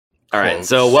All right,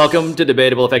 so welcome to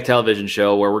Debatable Effect Television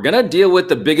Show, where we're going to deal with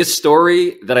the biggest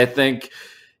story that I think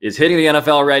is hitting the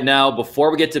NFL right now before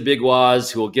we get to Big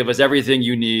Waz, who will give us everything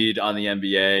you need on the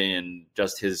NBA and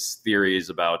just his theories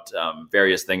about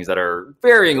various things that are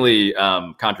varyingly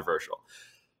controversial.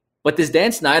 But this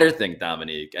Dan Snyder thing,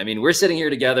 Dominique, I mean, we're sitting here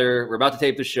together, we're about to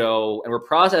tape the show, and we're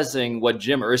processing what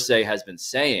Jim Irsay has been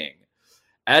saying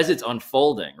as it's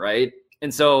unfolding, right?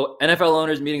 And so NFL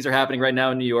owners' meetings are happening right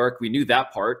now in New York. We knew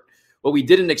that part. What we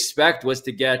didn't expect was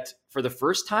to get, for the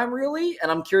first time, really, and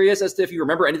I'm curious as to if you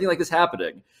remember anything like this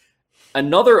happening,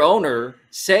 another owner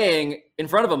saying in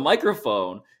front of a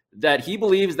microphone that he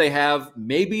believes they have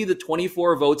maybe the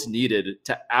 24 votes needed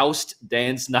to oust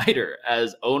Dan Snyder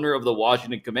as owner of the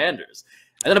Washington Commanders.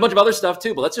 And then a bunch of other stuff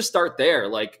too, but let's just start there.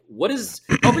 Like,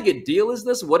 how big a deal is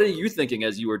this? What are you thinking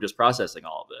as you were just processing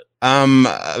all of it?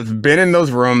 I've been in those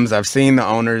rooms. I've seen the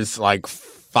owners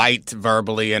fight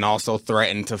verbally and also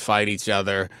threaten to fight each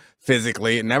other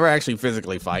physically. Never actually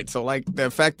physically fight. So the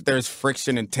fact that there's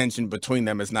friction and tension between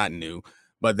them is not new,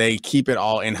 but they keep it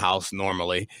all in-house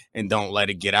normally and don't let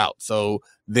it get out. So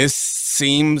this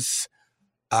seems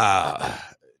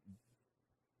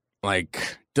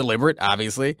deliberate,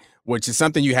 obviously, which is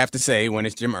something you have to say when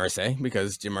it's Jim Irsay,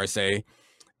 because Jim Irsay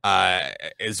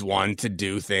is one to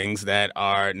do things that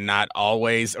are not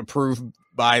always approved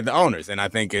by the owners. And I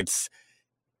think it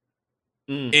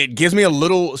gives me a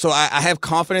little, so I have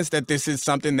confidence that this is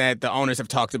something that the owners have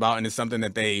talked about and it's something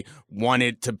that they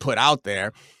wanted to put out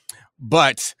there.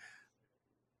 But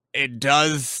it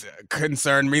does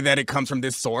concern me that it comes from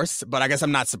this source, but I guess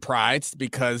I'm not surprised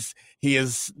because he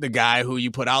is the guy who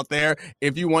you put out there.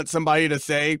 If you want somebody to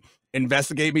say,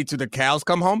 investigate me till the cows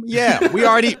come home. Yeah, we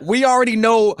already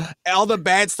know all the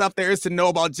bad stuff there is to know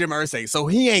about Jim Irsay. So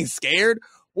he ain't scared.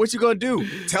 What you gonna do?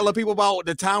 Tell the people about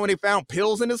the time when they found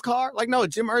pills in his car? No,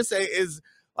 Jim Irsay is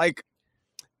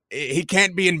he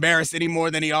can't be embarrassed any more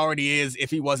than he already is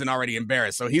if he wasn't already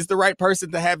embarrassed. So he's the right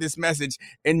person to have this message.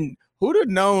 And who'd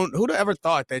have ever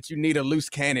thought that you need a loose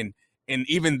cannon in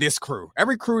even this crew?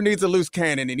 Every crew needs a loose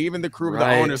cannon, and even the crew of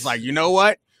the owners you know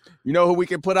what? You know who we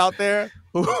can put out there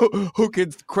who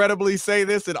could credibly say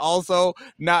this and also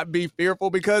not be fearful?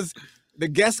 Because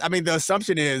the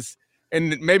assumption is,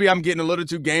 and maybe I'm getting a little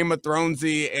too Game of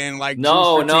Thronesy and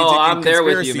no, I'm there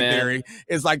with you, man. Theory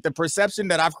is the perception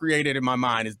that I've created in my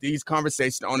mind is these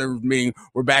conversations on a meeting,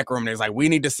 we're back room, and it's we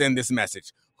need to send this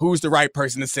message. Who's the right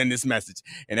person to send this message?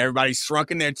 And everybody's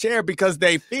shrunk in their chair because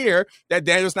they fear that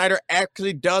Daniel Snyder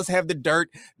actually does have the dirt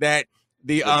that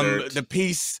the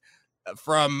piece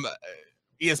from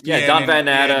ESPN, Don Van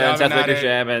Natta and Seth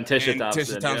Wickersham and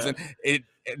Tisha Thompson.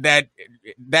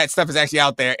 That stuff is actually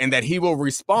out there, and that he will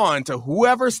respond to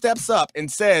whoever steps up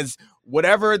and says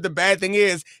whatever the bad thing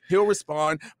is. He'll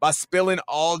respond by spilling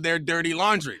all their dirty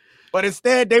laundry. But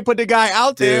instead, they put the guy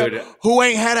out there who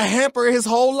ain't had a hamper his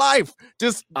whole life,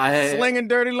 just slinging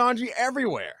dirty laundry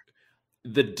everywhere.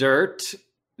 The dirt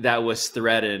that was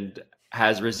threatened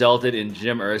has resulted in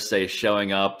Jim Irsay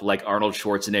showing up like Arnold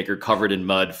Schwarzenegger covered in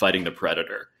mud fighting the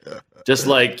Predator. Just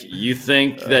you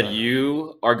think that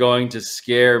you are going to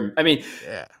scare. I mean,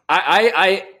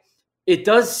 it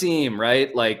does seem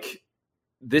right.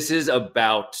 This is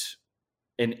about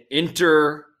an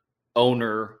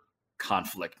inter-owner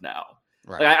conflict now.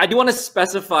 Right. I do want to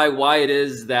specify why it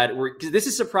is that because this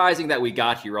is surprising that we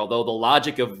got here, although the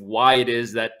logic of why it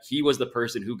is that he was the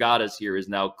person who got us here is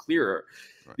now clearer.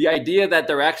 Right. The idea that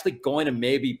they're actually going to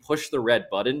maybe push the red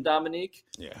button, Dominique.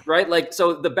 Yeah. Right.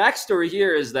 So the backstory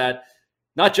here is that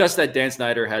not just that Dan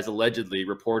Snyder has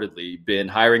reportedly been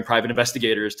hiring private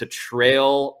investigators to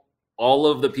trail all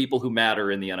of the people who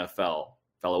matter in the NFL,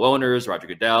 fellow owners, Roger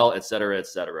Goodell, et cetera,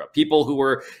 people who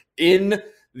were in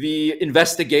the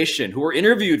investigation, who were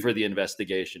interviewed for the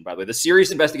investigation, by the way, the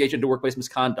serious investigation into workplace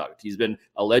misconduct. He's been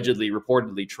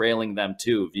reportedly trailing them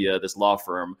too via this law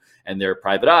firm and their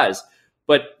private eyes.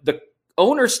 But the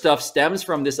owner stuff stems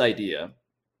from this idea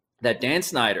that Dan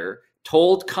Snyder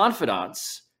told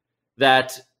confidants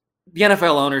that the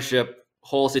NFL ownership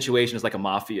whole situation is like a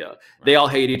mafia. Right. They all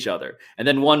hate each other. And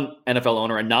then one NFL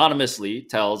owner anonymously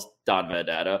tells Don Van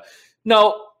Natta,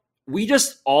 no, we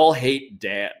just all hate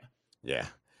Dan. Yeah.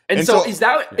 And so is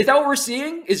that what we're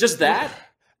seeing? Is just that?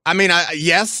 I mean,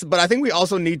 yes, but I think we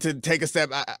also need to take a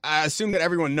step. I assume that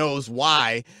everyone knows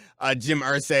why Jim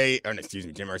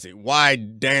Irsay, why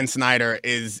Dan Snyder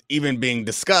is even being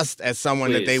discussed as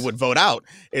someone that they would vote out.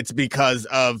 It's because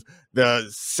of the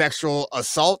sexual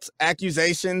assault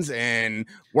accusations and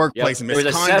workplace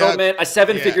misconduct. There was a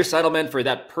seven-figure settlement for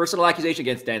that personal accusation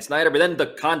against Dan Snyder, but then the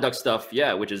conduct stuff,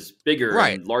 which is bigger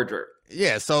and larger.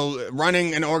 Yeah, so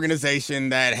running an organization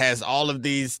that has all of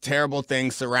these terrible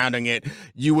things surrounding it,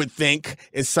 you would think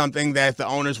is something that the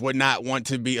owners would not want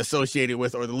to be associated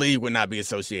with, or the league would not be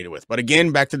associated with. But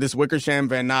again, back to this Wickersham,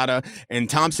 Van Natta, and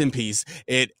Thompson piece,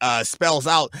 it spells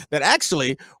out that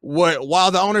actually,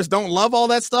 while the owners don't love all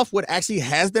that stuff, what actually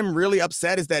has them really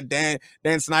upset is that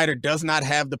Dan Snyder does not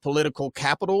have the political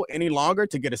capital any longer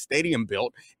to get a stadium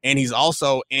built, and he's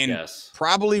also in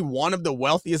probably one of the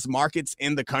wealthiest markets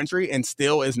in the country, and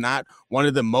still is not one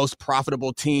of the most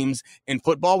profitable teams in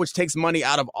football, which takes money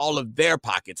out of all of their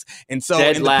pockets. And so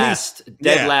dead last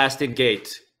in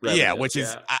gate revenue. Yeah, which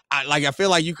is I feel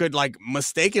like you could like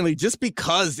mistakenly, just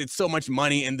because it's so much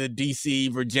money in the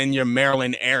DC, Virginia,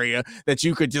 Maryland area, that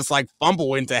you could just like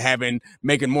fumble into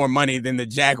making more money than the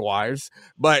Jaguars.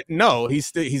 But no,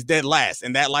 he's dead last,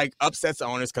 and that like upsets the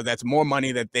owners because that's more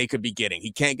money that they could be getting.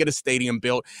 He can't get a stadium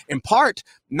built, in part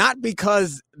not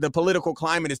because the political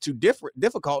climate is too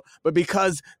difficult, but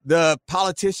because the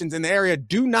politicians in the area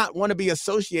do not want to be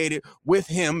associated with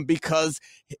him, because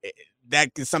that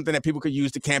is something that people could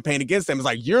use to campaign against them. It's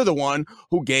like, you're the one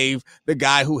who gave the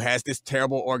guy who has this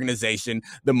terrible organization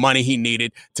the money he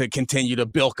needed to continue to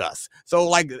bilk us. So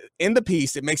like in the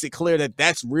piece, it makes it clear that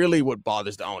that's really what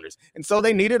bothers the owners. And so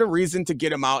they needed a reason to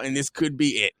get him out, and this could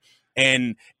be it.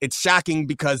 And it's shocking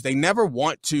because they never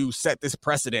want to set this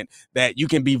precedent that you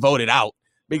can be voted out,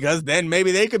 because then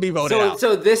maybe they could be voted out.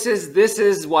 So this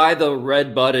is why the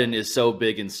red button is so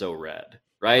big and so red.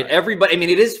 Right? Everybody, I mean,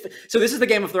 it is. So this is the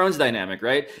Game of Thrones dynamic,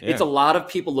 right? Yeah. It's a lot of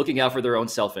people looking out for their own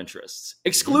self-interests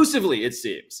exclusively, it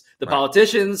seems. The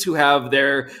politicians who have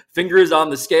their fingers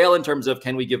on the scale in terms of,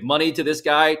 can we give money to this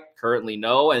guy? Currently,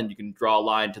 no. And you can draw a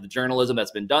line to the journalism that's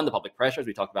been done, the public pressure, as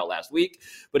we talked about last week.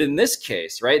 But in this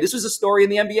case, right, this was a story in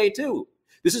the NBA too.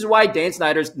 This is why Dan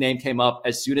Snyder's name came up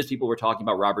as soon as people were talking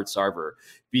about Robert Sarver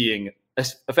being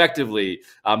effectively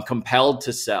compelled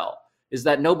to sell. Is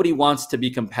that nobody wants to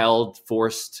be compelled,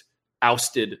 forced,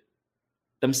 ousted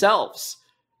themselves.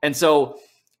 And so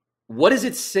what does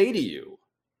it say to you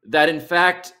that, in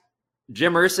fact,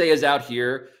 Jim Irsay is out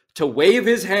here to wave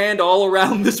his hand all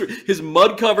around this, his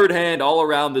mud-covered hand all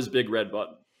around this big red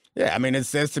button? Yeah, I mean, it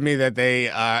says to me that they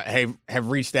have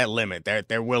reached that limit.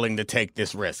 They're willing to take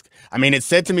this risk. I mean, it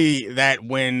said to me that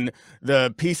when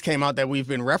the piece came out that we've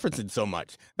been referencing so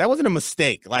much, that wasn't a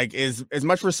mistake. Like, as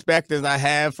much respect as I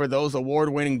have for those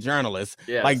award-winning journalists,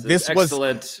 like this was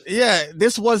excellent. Yeah,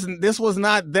 this was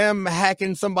not them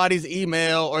hacking somebody's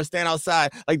email or stand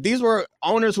outside. Like, these were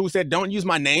owners who said, "Don't use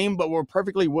my name," but were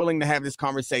perfectly willing to have this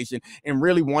conversation and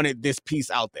really wanted this piece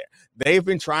out there. They've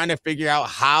been trying to figure out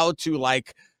how to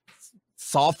like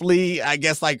softly, I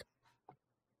guess, like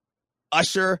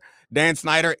usher Dan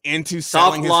Snyder into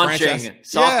selling his franchise.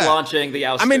 Launching the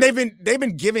ouster. I mean, they've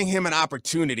been giving him an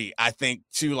opportunity, I think,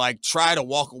 to like try to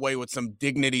walk away with some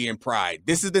dignity and pride.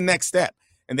 This is the next step,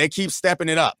 and they keep stepping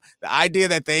it up. The idea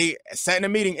that they sat in a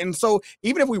meeting, and so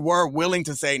even if we were willing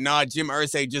to say, nah, Jim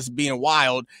Irsay just being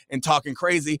wild and talking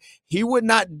crazy, he would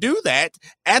not do that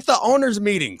at the owners'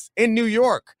 meetings in New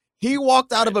York. He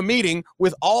walked out of a meeting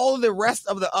with all the rest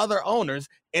of the other owners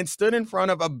and stood in front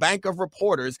of a bank of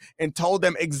reporters and told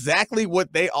them exactly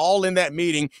what they all in that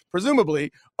meeting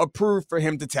presumably approved for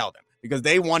him to tell them, because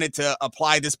they wanted to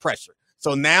apply this pressure.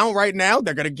 So right now,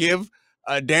 they're going to give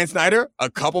Dan Snyder a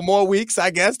couple more weeks,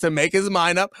 I guess, to make his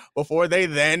mind up before they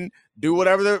then do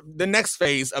whatever the next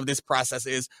phase of this process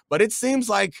is. But it seems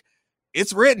like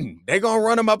it's written. They're going to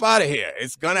run him up out of here.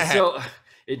 It's going to happen.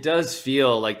 It does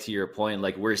feel like, to your point,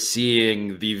 like we're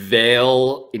seeing the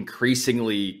veil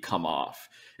increasingly come off.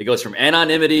 It goes from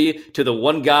anonymity to the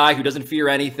one guy who doesn't fear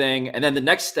anything. And then the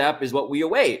next step is what we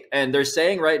await. And they're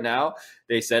saying right now,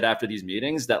 they said after these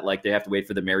meetings that like they have to wait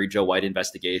for the Mary Jo White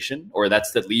investigation, or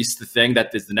that's at least the thing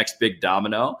that is the next big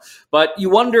domino. But you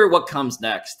wonder what comes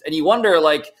next. And you wonder,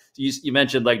 like you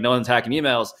mentioned, like no one's hacking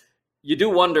emails. You do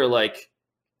wonder, like,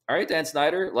 all right, Dan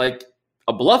Snyder, like,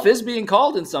 a bluff is being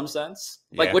called in some sense.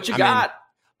 Like, what you got?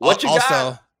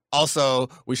 Also,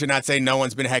 we should not say no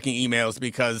one's been hacking emails,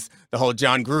 because the whole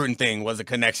John Gruden thing was a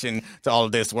connection to all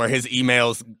of this, where his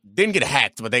emails didn't get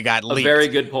hacked, but they got leaked. A very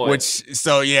good point.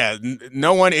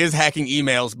 No one is hacking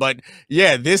emails. But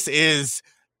yeah, this is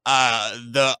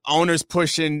the owners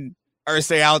pushing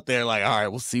Irsay out there like, all right,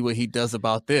 we'll see what he does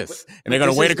about this. And they're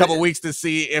going to wait a couple weeks to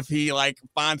see if he like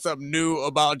finds something new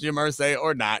about Jim Irsay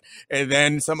or not. And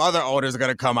then some other owners are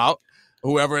going to come out,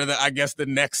 whoever I guess the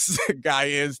next guy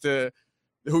is to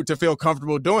feel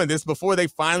comfortable doing this, before they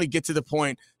finally get to the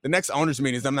point. The next owners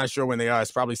meetings, I'm not sure when they are.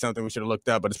 It's probably something we should have looked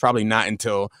up, but it's probably not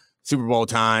until Super Bowl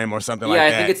time or something like that.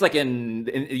 Yeah, I think it's like in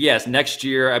next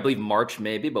year, I believe March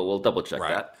maybe, but we'll double check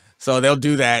that. So they'll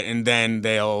do that, and then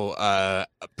they'll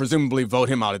presumably vote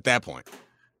him out at that point.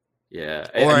 Yeah.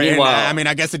 Or meanwhile, I mean,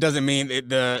 I guess it doesn't mean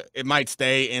it might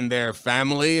stay in their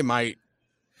family. It might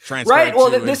transfer right.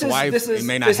 Well, to this his wife. is It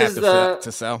may not have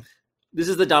to sell. This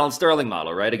is the Donald Sterling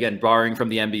model, right? Again, borrowing from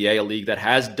the NBA, a league that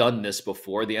has done this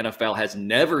before. The NFL has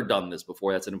never done this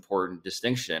before. That's an important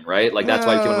distinction, right? Like that's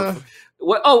why you can.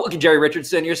 Okay, Jerry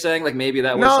Richardson. You're saying like maybe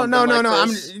that was something like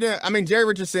this? I mean, Jerry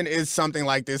Richardson is something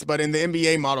like this, but in the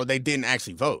NBA model, they didn't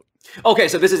actually vote. Okay,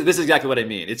 so this is exactly what I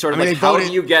mean. It's sort of like how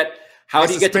do you get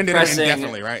depressing?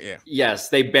 Indefinitely, right? Yeah. Yes,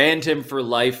 they banned him for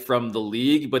life from the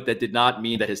league, but that did not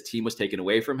mean that his team was taken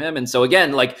away from him. And so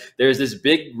again, like there's this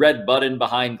big red button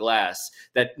behind glass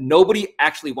that nobody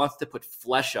actually wants to put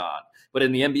flesh on. But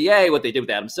in the NBA, what they did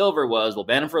with Adam Silver was we'll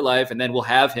ban him for life, and then we'll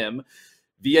have him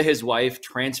via his wife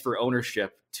transfer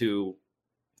ownership to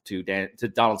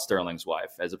Donald Sterling's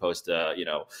wife, as opposed to,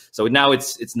 so now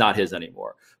it's not his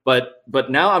anymore. But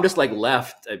now I'm just like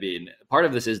left. I mean, part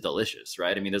of this is delicious,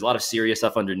 right? I mean, there's a lot of serious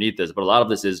stuff underneath this, but a lot of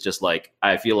this is just like,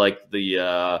 I feel like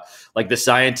the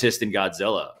scientist in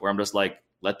Godzilla, where I'm just like,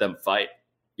 let them fight,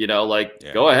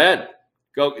 Go ahead,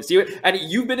 go see it. And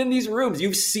you've been in these rooms,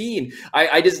 you've seen,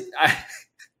 I do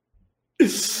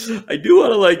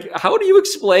want to how do you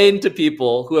explain to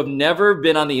people who have never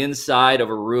been on the inside of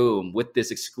a room with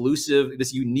this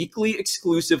uniquely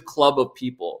exclusive club of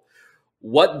people,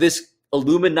 what this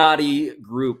Illuminati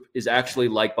group is actually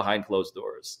like behind closed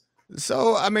doors?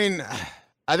 So, I mean,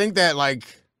 I think that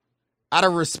out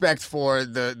of respect for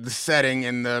the setting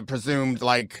and the presumed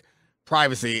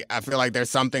privacy, I feel like there's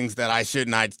some things that I should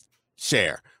not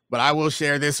share, but I will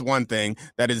share this one thing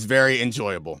that is very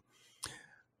enjoyable.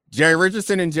 Jerry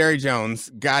Richardson and Jerry Jones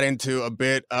got into a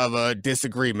bit of a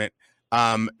disagreement,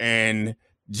 and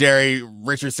Jerry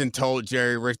Richardson told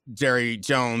Jerry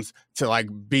Jones to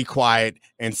be quiet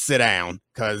and sit down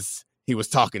because he was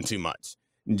talking too much.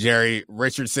 Jerry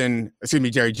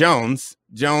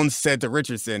Jones said to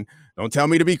Richardson, "Don't tell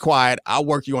me to be quiet. I'll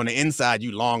work you on the inside,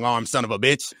 you long-armed son of a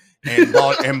bitch," and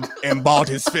balled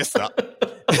his fist up.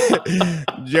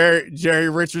 Jerry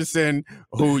Richardson,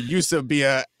 who used to be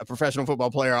a professional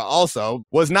football player also,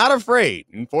 was not afraid.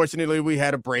 Unfortunately, we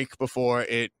had a break before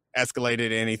it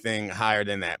escalated anything higher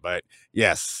than that. But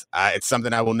yes, it's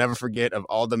something I will never forget of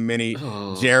all the many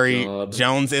Jerry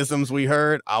Jones-isms we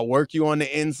heard. "I'll work you on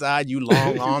the inside, you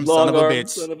long-armed son of a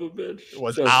bitch." It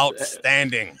was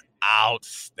outstanding.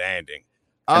 Outstanding.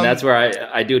 And that's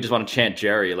where I do just want to chant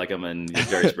Jerry like I'm in the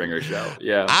Jerry Springer show.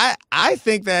 Yeah. I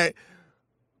think that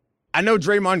I know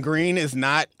Draymond Green is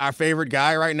not our favorite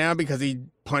guy right now because he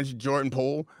punched Jordan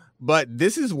Poole, but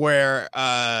this is where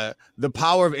the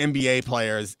power of NBA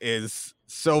players is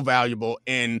so valuable.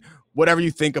 In whatever you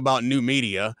think about new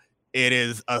media, it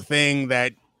is a thing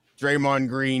that Draymond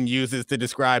Green uses to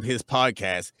describe his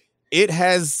podcast. It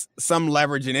has some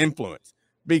leverage and influence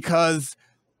because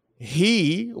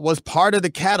he was part of the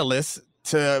catalyst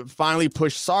to finally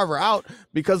push Sarver out,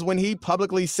 because when he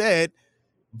publicly said,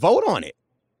 "Vote on it,"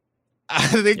 I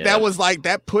think that was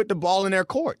that put the ball in their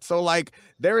court. So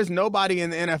there is nobody in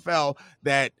the NFL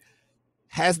that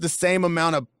has the same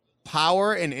amount of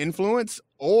power and influence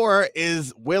or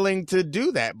is willing to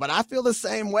do that. But I feel the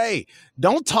same way.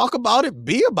 Don't talk about it,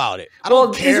 be about it. I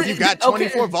don't care if you got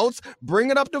 24 votes,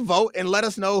 bring it up to vote and let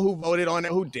us know who voted on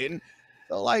it, who didn't.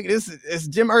 So it's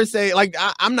Jim Irsay.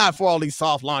 I'm not for all these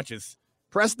soft launches.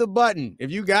 Press the button.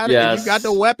 If you got it, if you got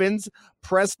the weapons,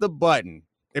 press the button.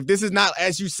 If this is not,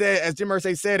 as you said, as Jim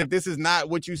Irsay said, if this is not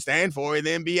what you stand for in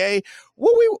the NBA,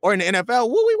 or in the NFL,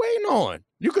 what we waiting on?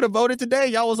 You could have voted today.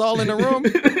 Y'all was all in the room.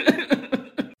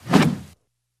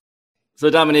 So,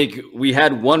 Dominique, we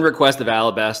had one request of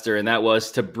Alabaster, and that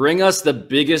was to bring us the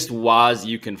biggest Waz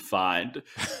you can find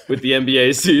with the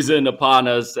NBA season upon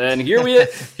us. And here he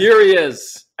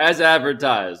is, as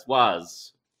advertised.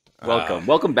 Waz,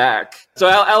 welcome back. So,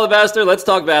 Alabaster, let's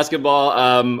talk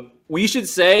basketball. We should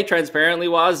say transparently,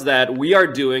 Waz, that we are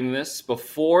doing this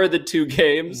before the two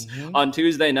games on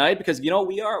Tuesday night because,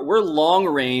 we're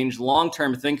long-range,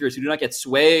 long-term thinkers who do not get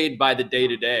swayed by the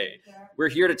day-to-day. We're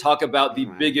here to talk about the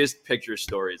biggest picture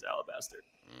stories, Alabaster.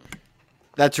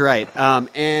 That's right.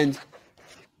 And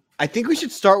I think we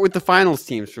should start with the finals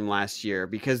teams from last year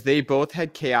because they both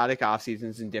had chaotic off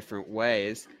seasons in different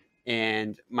ways.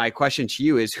 And my question to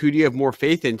you is, who do you have more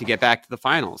faith in to get back to the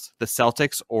finals, the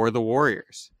Celtics or the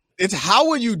Warriors? It's how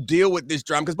will you deal with this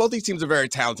drama? Because both these teams are very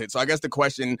talented. So I guess the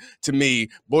question to me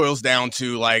boils down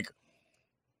to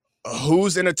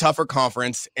who's in a tougher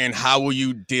conference and how will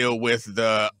you deal with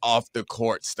the off the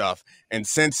court stuff? And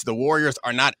since the Warriors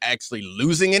are not actually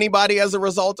losing anybody as a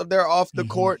result of their off the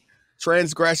court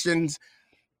transgressions,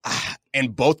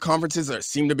 and both conferences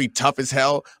seem to be tough as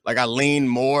hell. Like I lean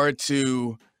more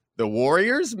to the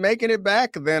Warriors making it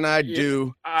back than I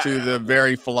do to the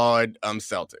very flawed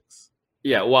Celtics.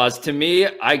 Yeah, Waz, to me,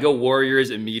 I go Warriors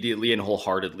immediately and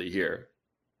wholeheartedly here.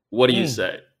 What do you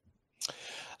say?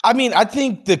 I mean, I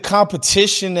think the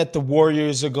competition that the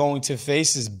Warriors are going to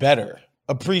face is better,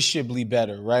 appreciably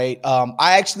better, right?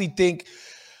 I actually think,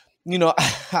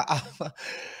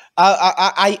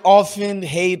 I often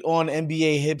hate on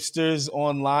NBA hipsters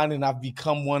online, and I've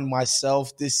become one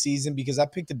myself this season because I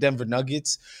picked the Denver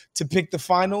Nuggets to pick the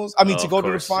finals. To go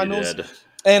to the finals.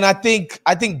 And I think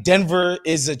Denver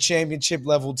is a championship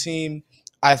level team.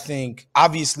 I think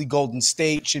obviously Golden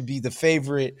State should be the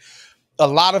favorite. A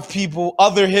lot of people,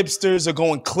 other hipsters, are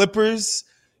going Clippers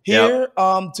here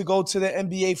to go to the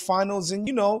NBA finals. And,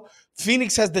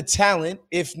 Phoenix has the talent,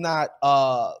 if not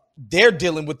they're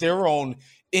dealing with their own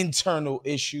internal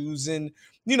issues. And,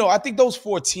 I think those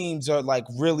four teams are like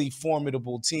really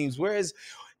formidable teams. Whereas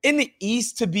in the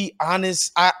East, to be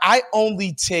honest, I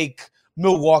only take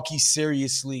Milwaukee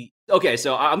seriously. Okay,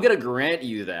 so I'm going to grant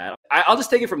you that. I'll just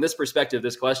take it from this perspective,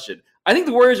 this question. I think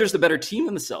the Warriors are just the better team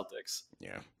than the Celtics.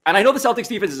 Yeah. And I know the Celtics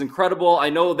defense is incredible. I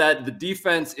know that the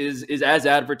defense is as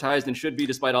advertised and should be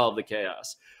despite all of the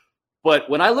chaos. But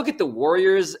when I look at the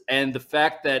Warriors and the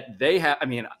fact that they have,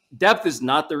 depth is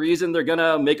not the reason they're going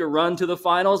to make a run to the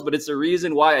finals, but it's the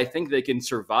reason why I think they can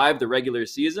survive the regular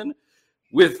season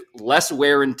with less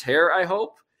wear and tear, I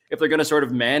hope, if they're going to sort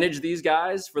of manage these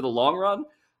guys for the long run.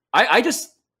 I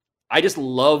just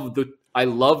love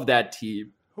that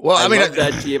team. Well, I love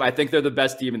that team. I think they're the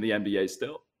best team in the NBA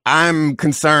still. I'm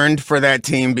concerned for that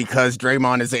team because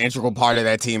Draymond is an integral part of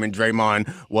that team, and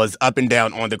Draymond was up and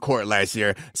down on the court last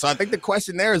year. So I think the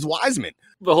question there is Wiseman.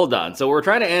 But hold on. So we're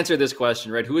trying to answer this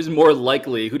question, right? Who is more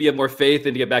likely? Who do you have more faith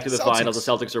in to get back to the finals,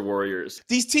 the Celtics or Warriors?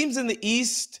 These teams in the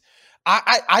East, I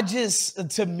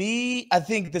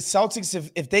think the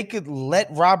Celtics, if they could let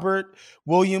Robert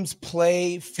Williams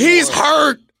play. He's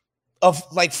hurt. Of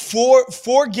like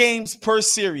four games per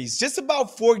series, just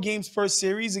about 4 games per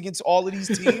series against all of these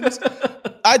teams.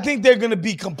 I think they're going to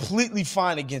be completely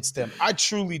fine against them. I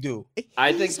truly do.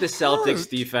 I think the Celtics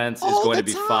defense is going to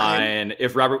be fine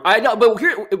if Robert. I know, but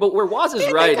where Waz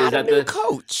is right is that the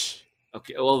coach.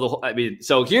 Okay, well,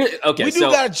 so here, okay, we do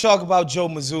got to talk about Joe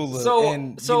Mazzulla,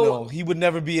 and he would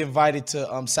never be invited to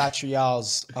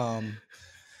Satrial's.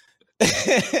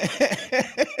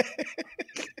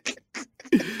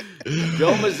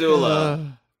 Joe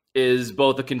Mazzulla is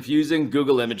both a confusing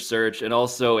Google image search and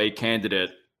also a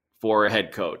candidate for a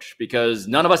head coach because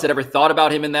none of us had ever thought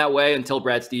about him in that way until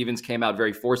Brad Stevens came out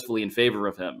very forcefully in favor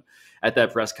of him at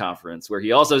that press conference where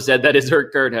he also said that his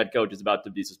current head coach is about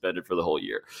to be suspended for the whole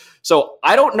year. So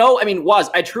I don't know. Waz,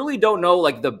 I truly don't know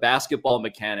like the basketball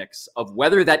mechanics of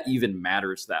whether that even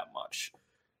matters that much,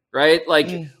 right? Like,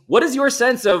 what is your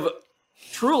sense of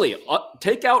truly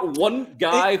take out one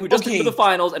guy who just came to the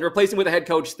finals and replace him with a head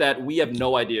coach that we have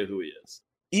no idea who he is?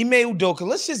 Ime Udoka,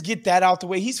 let's just get that out the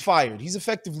way. He's fired. He's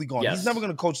effectively gone. Yes. He's never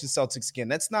going to coach the Celtics again.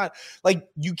 That's not like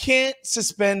you can't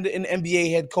suspend an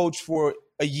NBA head coach for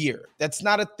a year. That's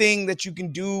not a thing that you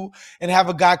can do and have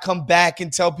a guy come back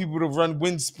and tell people to run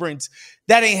wind sprints.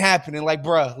 That ain't happening. Like,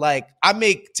 bruh, like I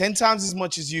make 10 times as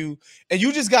much as you and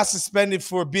you just got suspended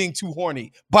for being too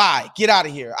horny. Bye. Get out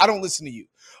of here. I don't listen to you.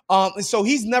 And so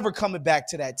he's never coming back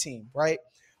to that team, right?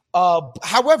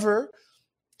 However,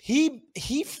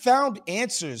 he found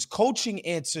answers, coaching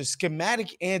answers,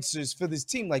 schematic answers for this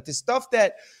team, like the stuff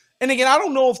that. And again, I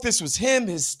don't know if this was him,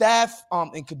 his staff,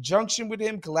 in conjunction with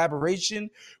him, collaboration,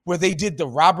 where they did the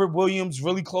Robert Williams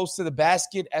really close to the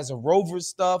basket as a rover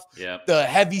stuff, the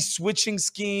heavy switching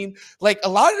scheme, like a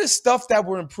lot of the stuff that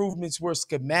were improvements were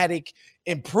schematic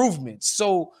improvements.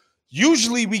 So.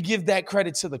 Usually we give that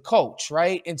credit to the coach,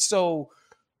 right? And so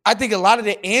I think a lot of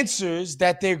the answers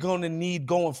that they're going to need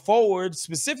going forward,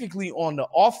 specifically on the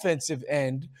offensive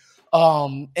end,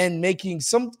 and making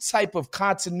some type of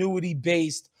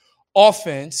continuity-based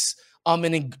offense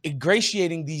and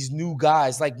ingratiating these new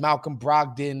guys like Malcolm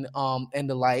Brogdon and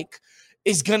the like,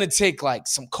 is going to take like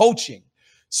some coaching.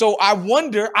 So I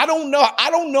wonder, I don't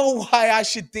know why I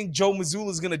should think Joe Mazzulla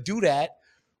is going to do that.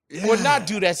 Or not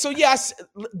do that. So,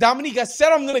 Dominique, I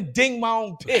said I'm going to ding my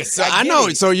own pick. So I know.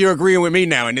 So you're agreeing with me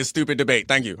now in this stupid debate.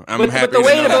 Thank you. I'm happy.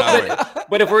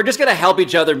 But if we're just going to help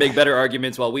each other make better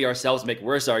arguments while we ourselves make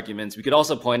worse arguments, we could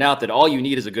also point out that all you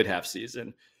need is a good half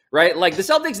season, right? Like the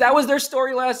Celtics, that was their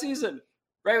story last season,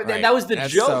 right? That was the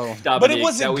joke. So, but it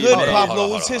wasn't good, Pablo.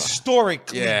 It was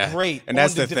historically great. And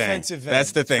that's the thing. Defensive end.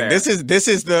 That's the thing. Fair. This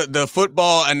is the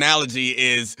football analogy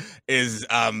is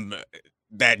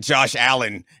that Josh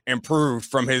Allen improved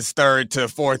from his third to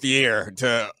fourth year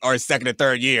or second to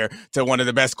third year to one of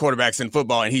the best quarterbacks in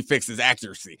football, and he fixed his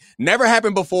accuracy. Never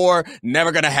happened before,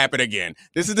 never going to happen again.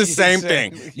 This is the same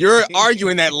thing. You're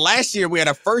arguing that last year we had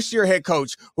a first-year head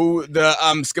coach who the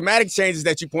schematic changes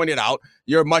that you pointed out,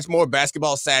 you're much more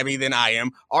basketball savvy than I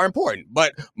am, are important.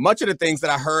 But much of the things that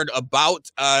I heard about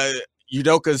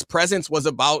Udoka's presence was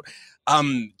about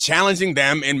challenging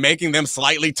them and making them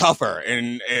slightly tougher.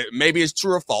 And maybe it's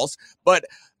true or false, but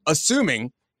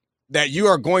assuming that you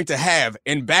are going to have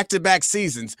in back-to-back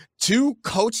seasons 2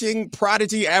 coaching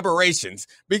prodigy aberrations,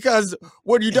 because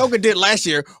what Udoka did last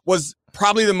year was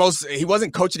probably the most, he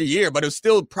wasn't coach of the year, but it was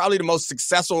still probably the most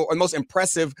successful or most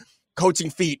impressive coaching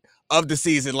feat of the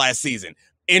season last season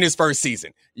in his first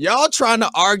season. Y'all trying to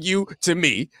argue to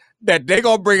me that they're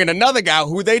going to bring in another guy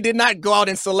who they did not go out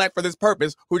and select for this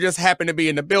purpose, who just happened to be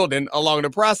in the building along the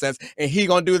process, and he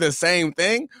going to do the same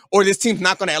thing? Or this team's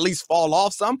not going to at least fall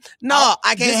off some? No,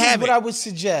 I can't have it. This is what I would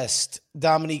suggest,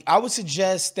 Dominique. I would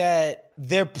suggest that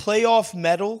their playoff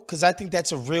medal, because I think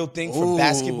that's a real thing for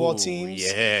basketball teams.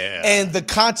 Yeah. And the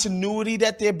continuity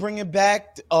that they're bringing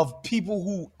back of people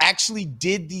who actually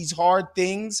did these hard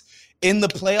things in the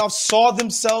playoffs, saw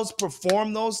themselves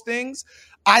perform those things.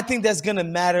 I think that's going to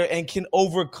matter and can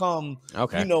overcome,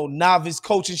 novice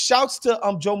coaching. Shouts to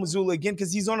Joe Mazzulla again,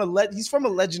 because he's from a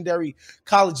legendary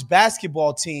college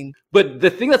basketball team. But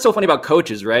the thing that's so funny about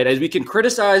coaches, right, is we can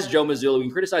criticize Joe Mazzulla, we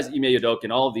can criticize Ime Udoka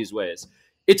in all of these ways.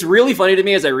 It's really funny to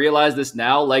me as I realize this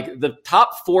now, like the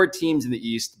top 4 teams in the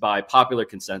East by popular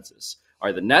consensus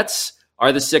are the Nets,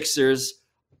 are the Sixers,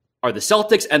 are the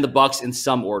Celtics, and the Bucks in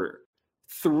some order.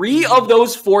 3 of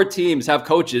those 4 teams have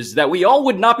coaches that we all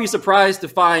would not be surprised to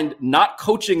find not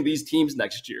coaching these teams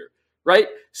next year, right?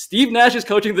 Steve Nash is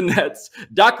coaching the Nets.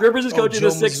 Doc Rivers is coaching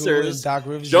the Sixers.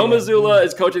 Joe Mazzulla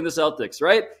is coaching the Celtics,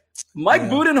 right? Mike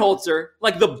Budenholzer,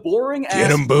 like the boring ass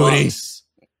Get him, Booty. Bucks.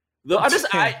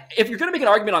 If you're going to make an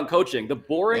argument on coaching, the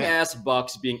boring ass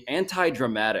Bucks being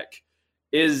anti-dramatic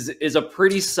is a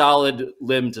pretty solid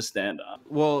limb to stand on.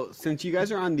 Well, since you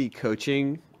guys are on the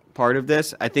coaching part of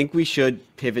this, I think we should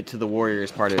pivot to the Warriors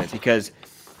part of it, because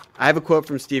I have a quote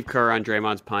from Steve Kerr on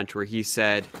Draymond's Punch where he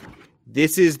said,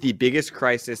 "This is the biggest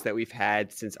crisis that we've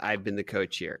had since I've been the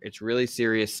coach here. It's really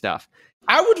serious stuff."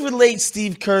 I would relate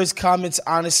Steve Kerr's comments,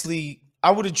 honestly,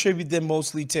 I would attribute them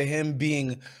mostly to him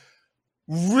being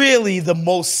really the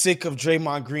most sick of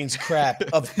Draymond Green's crap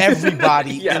of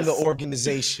everybody in the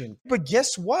organization. But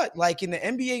guess what? Like in the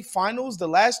NBA Finals, the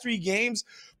last 3 games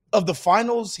of the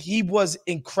finals, he was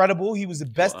incredible. He was the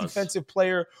best defensive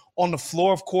player on the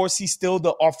floor. Of course, he's still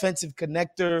the offensive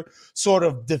connector, sort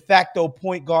of de facto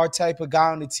point guard type of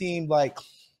guy on the team. Like,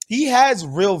 he has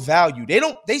real value.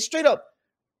 They straight up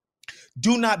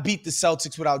do not beat the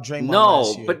Celtics without Draymond.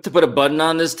 No, but to put a button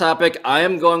on this topic, I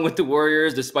am going with the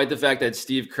Warriors, despite the fact that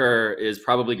Steve Kerr is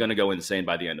probably going to go insane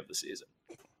by the end of the season.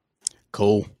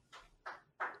 Cool.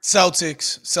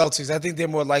 Celtics. I think they're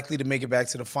more likely to make it back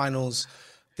to the finals.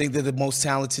 I think they're the most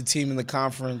talented team in the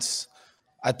conference.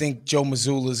 I think Joe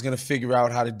Mazzulla is going to figure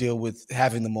out how to deal with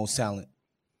having the most talent.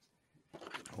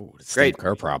 Oh, the Steve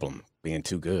Kerr problem, being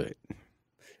too good. All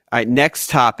right, next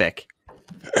topic.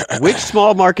 Which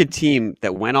small market team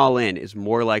that went all in is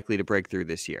more likely to break through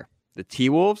this year? The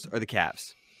T-Wolves or the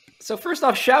Cavs? So first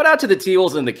off, shout out to the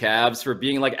T-Wolves and the Cavs for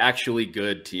being like actually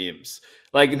good teams.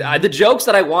 Like the jokes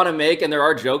that I want to make, and there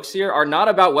are jokes here, are not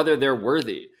about whether they're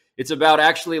worthy. It's about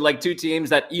actually like 2 teams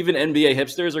that even NBA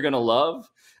hipsters are going to love,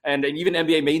 and even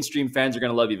NBA mainstream fans are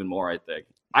going to love even more, I think.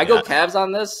 I go Cavs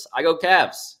on this. I go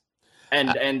Cavs.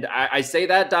 And I say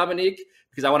that, Dominique,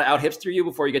 because I want to out-hipster you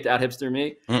before you get to out-hipster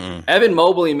me. Evan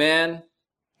Mobley, man.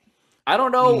 I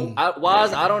don't know,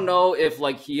 I don't know if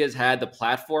like he has had the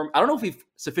platform. I don't know if we've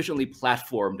sufficiently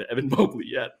platformed Evan Mobley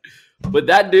yet. But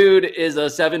that dude is a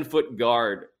 7-foot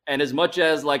guard. And as much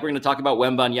as like we're going to talk about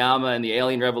Wembanyama and the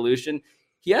Alien Revolution,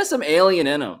 he has some alien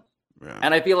in him. Yeah.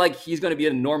 And I feel like he's going to be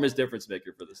an enormous difference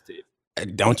maker for this team.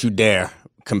 Don't you dare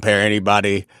compare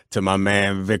anybody to my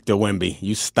man Victor Wemby.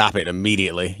 You stop it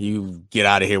immediately. You get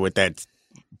out of here with that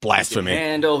blasphemy. He can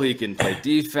handle, he can play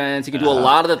defense. He can do a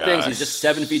lot of the things. He's just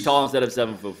 7 feet tall instead of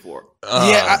 7'4".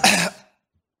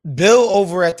 Bill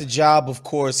over at the Job, of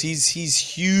course, he's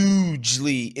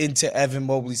hugely into Evan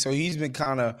Mobley. So he's been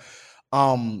kind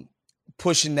of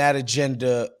pushing that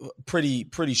agenda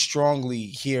pretty strongly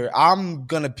here. I'm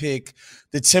going to pick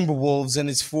the Timberwolves, and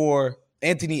it's for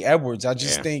Anthony Edwards. I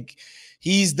just think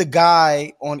he's the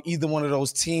guy on either one of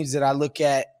those teams that I look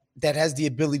at that has the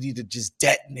ability to just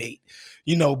detonate,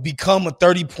 become a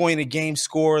 30-point-a-game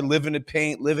scorer, live in the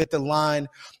paint, live at the line,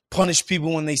 punish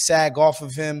people when they sag off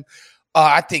of him.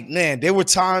 I think, man, there were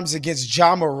times against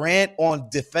Ja Morant on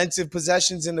defensive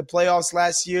possessions in the playoffs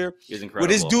last year where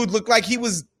this dude looked like he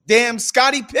was damn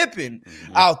Scottie Pippen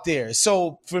out there.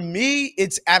 So for me,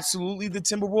 it's absolutely the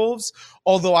Timberwolves.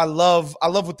 Although I love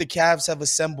what the Cavs have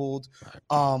assembled.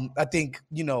 I think,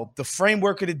 the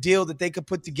framework of the deal that they could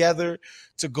put together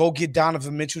to go get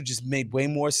Donovan Mitchell just made way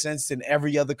more sense than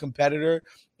every other competitor,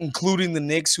 including the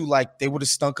Knicks, who they would have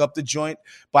stunk up the joint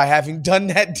by having done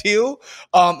that deal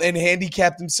and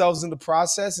handicapped themselves in the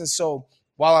process. And so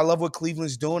while I love what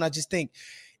Cleveland's doing, I just think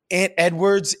Ant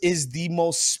Edwards is the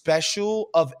most special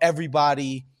of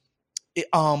everybody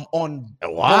on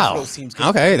both of those teams.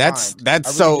 Okay, that's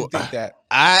so.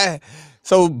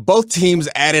 So both teams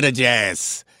added a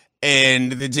Jazz,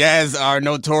 and the Jazz are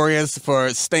notorious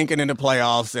for stinking in the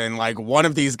playoffs. And one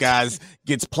of these guys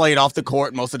gets played off the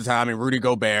court most of the time, and Rudy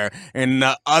Gobert, and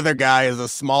the other guy is a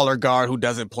smaller guard who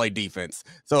doesn't play defense.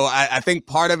 So I think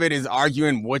part of it is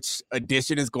arguing which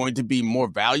addition is going to be more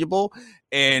valuable.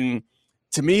 And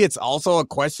to me, it's also a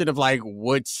question of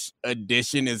which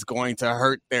addition is going to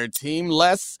hurt their team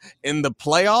less in the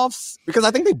playoffs, because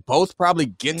I think they both probably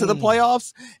get to the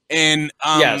playoffs. And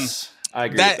yes, I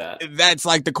agree with that. That's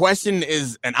the question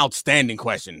is an outstanding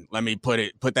question. Let me put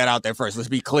that out there first. Let's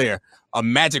be clear, a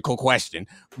magical question,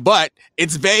 but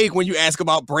it's vague when you ask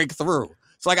about breakthrough.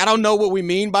 So I don't know what we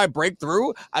mean by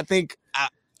breakthrough. I think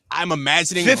I'm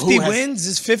imagining 50 wins.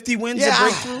 Is 50 wins a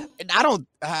breakthrough?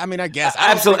 I guess.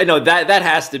 Absolutely. No, that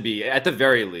has to be at the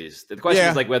very least. The question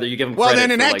is whether you give them credit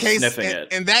then in for that case, sniffing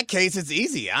it. In that case, it's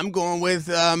easy. I'm going with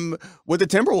the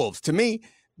Timberwolves to me,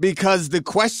 because the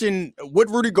question, what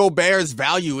Rudy Gobert's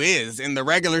value is in the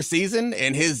regular season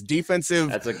and his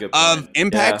defensive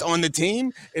impact on the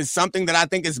team is something that I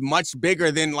think is much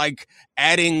bigger than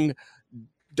adding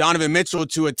Donovan Mitchell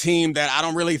to a team that I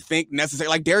don't really think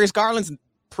necessarily. Darius Garland's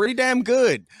pretty damn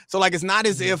good. So it's not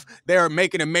as if they're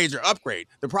making a major upgrade.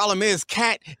 The problem is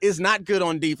Cat is not good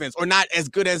on defense, or not as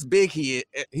good as big he is.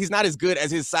 He's not as good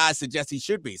as his size suggests he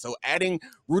should be. So adding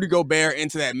Rudy Gobert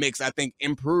into that mix, I think,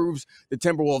 improves the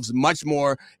Timberwolves much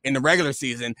more in the regular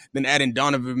season than adding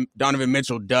Donovan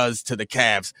Mitchell does to the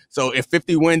Cavs. So if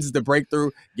 50 wins is the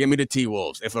breakthrough, give me the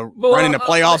T-Wolves. If running the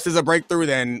playoffs is a breakthrough,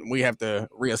 then we have to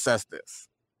reassess this.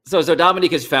 So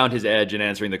Dominique has found his edge in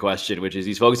answering the question, which is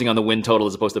he's focusing on the win total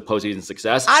as opposed to postseason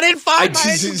success. I didn't find my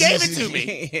edge. You gave it to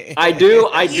me. I do.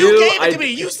 You gave it to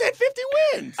me. You said 50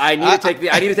 wins. I need to take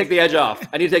the edge off.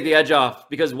 I need to take the edge off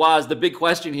because the big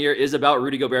question here is about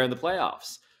Rudy Gobert in the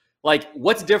playoffs.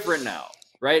 What's different now,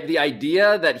 right? The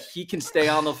idea that he can stay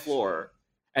on the floor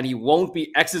and he won't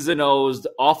be X's and O's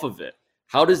off of it.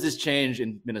 How does this change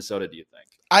in Minnesota, do you think?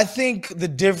 I think the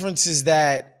difference is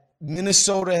that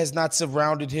Minnesota has not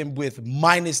surrounded him with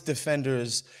minus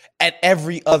defenders at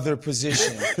every other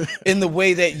position in the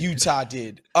way that Utah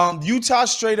did. Utah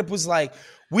straight up was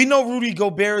we know Rudy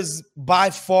Gobert is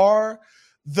by far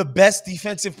the best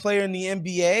defensive player in the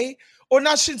NBA, or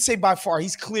not, shouldn't say by far.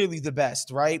 He's clearly the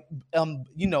best, right?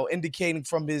 Indicating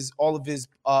from all of his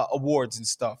awards and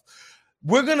stuff.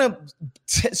 We're gonna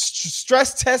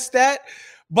stress test that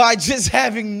by just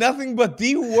having nothing but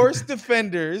the worst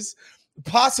defenders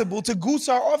possible to goose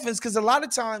our offense, because a lot of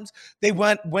times they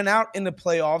went out in the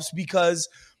playoffs because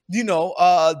they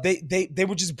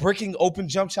were just bricking open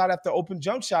jump shot after open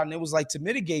jump shot, and it was to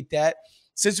mitigate that,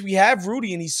 since we have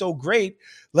Rudy and he's so great,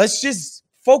 let's just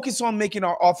focus on making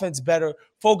our offense better,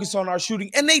 focus on our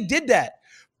shooting. And they did that.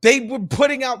 They were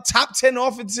putting out top 10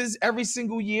 offenses every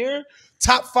single year,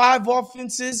 top 5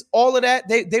 offenses, all of that.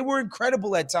 They were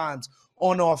incredible at times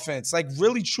on offense,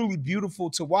 really truly beautiful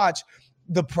to watch.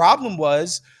 The problem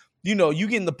was, you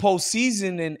get in the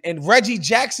postseason and Reggie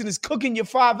Jackson is cooking your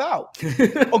 5 out.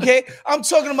 Okay? I'm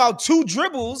talking about 2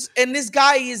 dribbles and this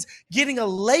guy is getting a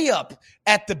layup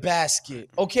at the basket.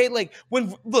 Okay?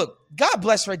 God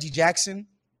bless Reggie Jackson.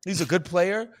 He's a good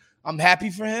player. I'm happy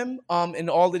for him and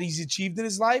all that he's achieved in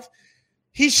his life.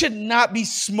 He should not be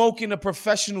smoking a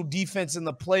professional defense in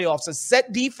the playoffs. A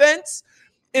set defense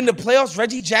in the playoffs,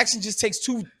 Reggie Jackson just takes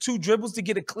two dribbles to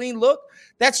get a clean look.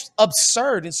 That's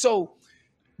absurd. And so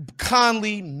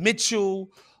Conley, Mitchell,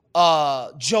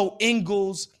 Joe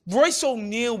Ingles, Royce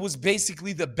O'Neal was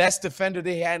basically the best defender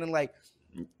they had. And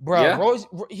Royce,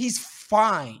 he's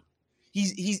fine.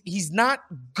 He's not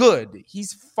good.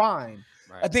 He's fine.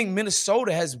 Right. I think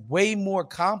Minnesota has way more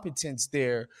competence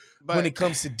there when it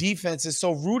comes to defense. And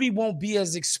so Rudy won't be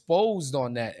as exposed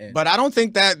on that end. But I don't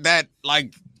think that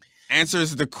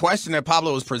answers the question that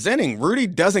Pablo was presenting. Rudy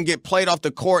doesn't get played off the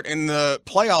court in the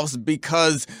playoffs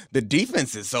because the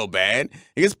defense is so bad.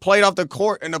 He gets played off the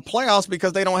court in the playoffs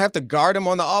because they don't have to guard him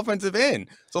on the offensive end.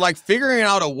 So figuring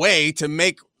out a way to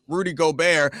make Rudy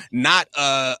Gobert not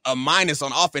a minus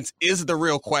on offense is the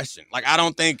real question. Like, I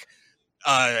don't think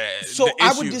so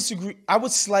I would disagree. I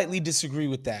would slightly disagree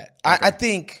with that. Okay. I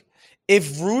think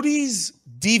if Rudy's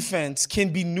defense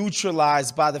can be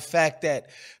neutralized by the fact that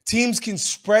teams can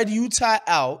spread Utah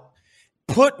out,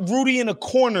 put Rudy in a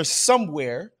corner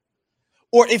somewhere,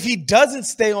 or if he doesn't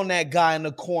stay on that guy in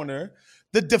the corner,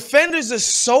 the defenders are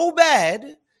so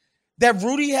bad that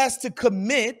Rudy has to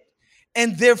commit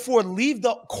and therefore leave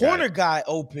the corner guy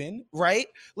open, right?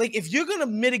 Like, if you're going to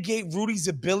mitigate Rudy's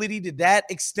ability to that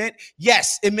extent,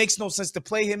 yes, it makes no sense to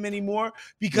play him anymore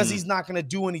because he's not going to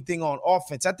do anything on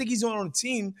offense. I think he's on a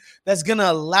team that's going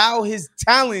to allow his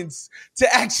talents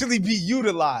to actually be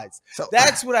utilized. So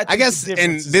that's what I guess,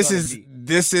 and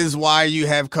this is why you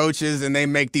have coaches and they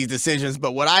make these decisions.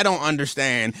 But what I don't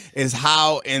understand is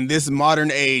how in this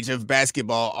modern age of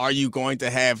basketball are you going to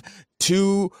have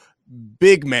two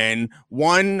big men,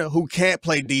 one who can't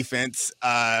play defense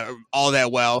all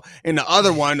that well, and the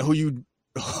other one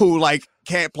who like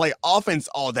can't play offense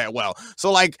all that well.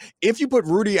 So like if you put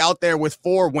Rudy out there with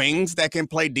four wings that can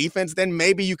play defense, then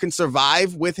maybe you can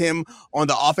survive with him on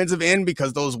the offensive end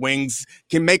because those wings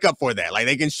can make up for that. Like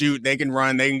they can shoot, they can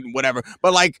run, they can whatever.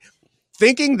 But like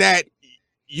thinking that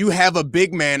you have a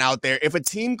big man out there, if a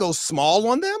team goes small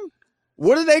on them,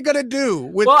 what are they going to do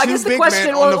with two big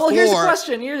men on the floor? Here's the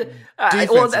question.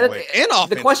 Defensively and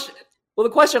offensively. The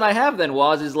question I have then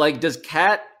is like, does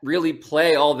Cat really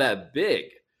play all that big?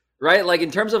 Right? Like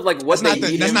in terms of like what that's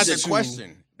they need that's him not to the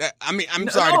question. I'm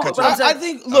No, sorry to cut you off. I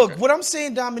think, look, what I'm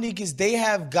saying, Dominique, is they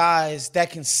have guys that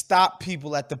can stop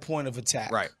people at the point of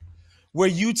attack. Right. Where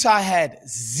Utah had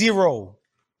zero.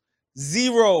 So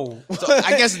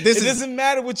I guess it doesn't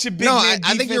matter what your big man defense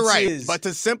I think you're right. is. But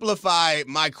to simplify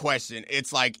my question,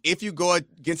 it's like if you go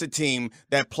against a team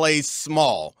that plays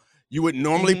small, you would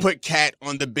normally put Cat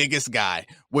on the biggest guy,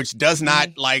 which does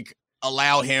not like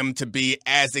allow him to be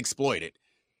as exploited.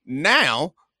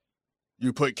 Now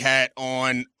you put Cat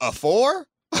on a 4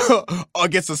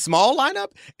 against a small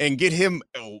lineup and get him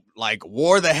like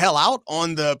wore the hell out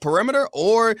on the perimeter,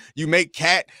 or you make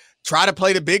Cat try to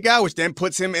play the big guy, which then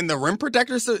puts him in the rim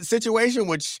protector situation,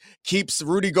 which keeps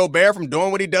Rudy Gobert from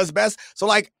doing what he does best. So,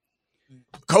 like,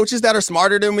 coaches that are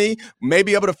smarter than me may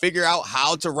be able to figure out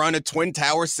how to run a twin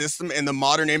tower system in the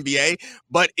modern NBA.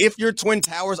 But if your twin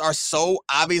towers are so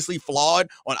obviously flawed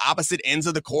on opposite ends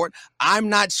of the court, I'm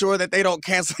not sure that they don't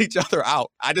cancel each other out.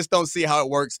 I just don't see how it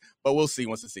works, but we'll see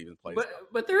once the season plays.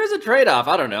 But there is a trade-off.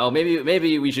 I don't know.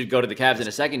 Maybe we should go to the Cavs in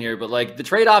a second here, but like the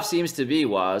trade-off seems to be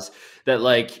that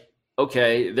like,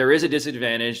 okay, there is a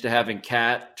disadvantage to having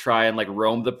Cat try and like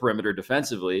roam the perimeter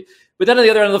defensively, but then on the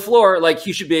other end of the floor, like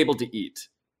he should be able to eat,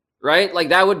 right? Like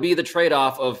that would be the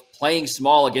trade-off of playing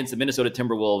small against the Minnesota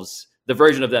Timberwolves, the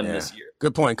version of them this year.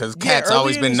 Good point, because Cat's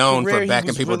always been known for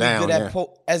backing people down.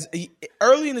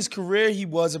 Early in his career, he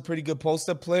was a pretty good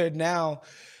post-up player. Now,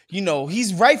 you know,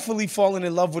 he's rightfully fallen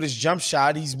in love with his jump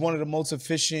shot. He's one of the most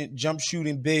efficient jump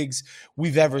shooting bigs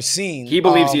we've ever seen. He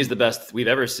believes he's the best we've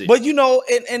ever seen. But, you know,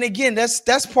 and again,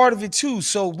 that's part of it too.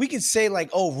 So we can say like,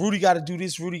 oh, Rudy got to do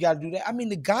this, Rudy got to do that. I mean,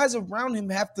 the guys around him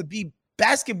have to be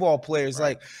basketball players.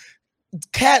 Right. Like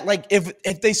Cat, like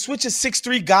if they switch a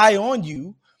 6'3" guy on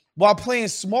you while playing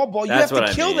small ball, you have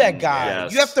to kill that guy.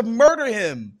 Yes. You have to murder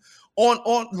him.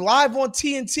 On live on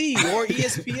TNT or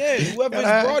ESPN, whoever is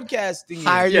broadcasting.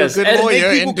 Hire you a good lawyer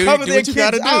and do what you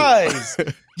got to do. Eyes.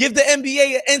 Give the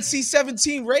NBA an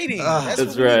NC-17 rating. That's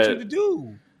what we need you to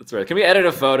do. That's right. Can we edit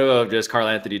a photo of just Karl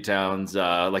Anthony Towns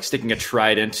like sticking a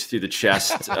trident through the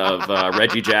chest of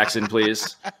Reggie Jackson,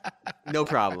 please? No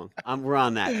problem. We're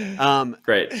on that.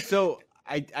 Great. So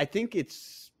I think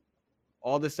it's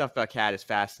all this stuff about Cat is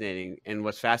fascinating, and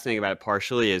what's fascinating about it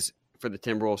partially is for the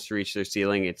Timberwolves to reach their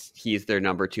ceiling, he's their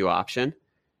number 2 option.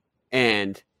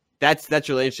 And that's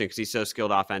really interesting because he's so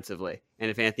skilled offensively. And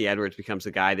if Anthony Edwards becomes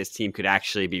the guy, this team could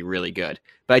actually be really good.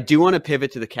 But I do want to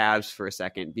pivot to the Cavs for a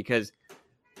second because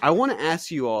I want to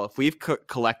ask you all if we've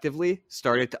collectively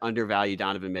started to undervalue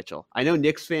Donovan Mitchell. I know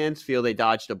Knicks fans feel they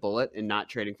dodged a bullet in not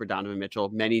trading for Donovan Mitchell.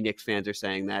 Many Knicks fans are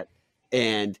saying that.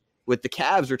 And with the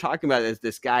Cavs, we're talking about it as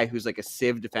this guy who's like a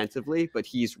sieve defensively, but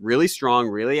he's really strong,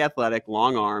 really athletic,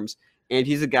 long arms. And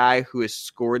he's a guy who has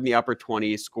scored in the upper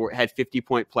 20s, had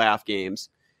 50-point playoff games.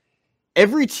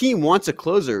 Every team wants a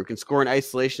closer who can score in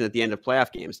isolation at the end of playoff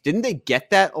games. Didn't they get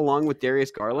that along with Darius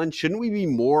Garland? Shouldn't we be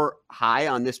more high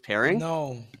on this pairing?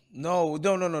 No. No. No,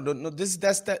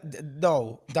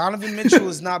 Donovan Mitchell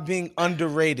is not being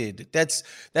underrated. That's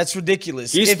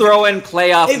ridiculous. He's throwing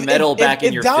playoff metal back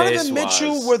in your face. If Donovan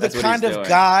Mitchell were the kind of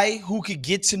guy who could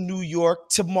get to New York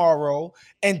tomorrow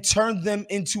and turn them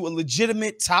into a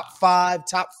legitimate top 5,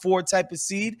 top 4 type of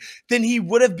seed, then he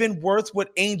would have been worth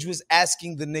what Ainge was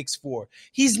asking the Knicks for.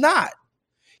 He's not.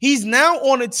 He's now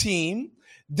on a team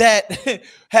that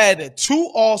had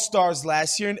 2 All-Stars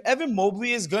last year, and Evan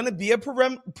Mobley is going to be a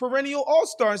perennial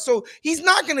All-Star. So he's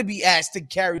not going to be asked to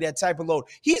carry that type of load.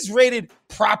 He's rated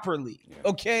properly,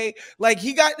 okay? Like,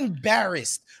 he got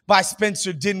embarrassed by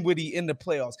Spencer Dinwiddie in the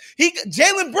playoffs.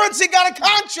 Jalen Brunson got a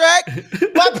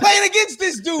contract by playing against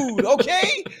this dude,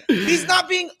 okay? He's not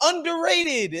being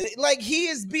underrated. Like, he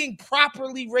is being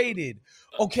properly rated,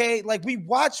 okay? Like, we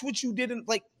watched what you did in,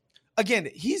 like, again,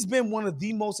 he's been one of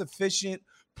the most efficient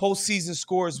postseason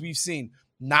scorers we've seen.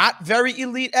 Not very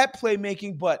elite at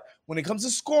playmaking, but when it comes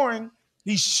to scoring,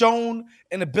 he's shown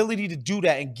an ability to do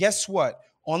that. And guess what?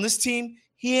 On this team,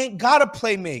 he ain't got to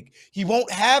play make. He won't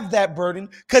have that burden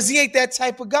because he ain't that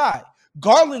type of guy.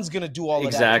 Garland's going to do all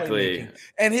of that playmaking.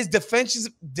 And his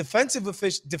defensive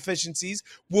deficiencies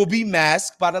will be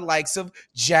masked by the likes of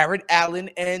Jared Allen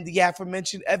and the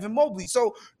aforementioned Evan Mobley.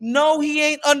 So, no, he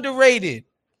ain't underrated.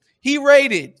 He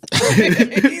rated.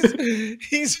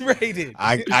 he's rated.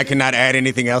 I cannot add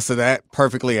anything else to that.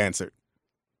 Perfectly answered.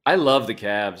 I love the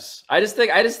Cavs. I just think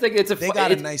it's a they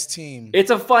got a nice team. It's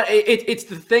a fun. It's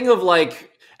the thing of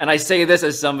like, and I say this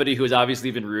as somebody who's obviously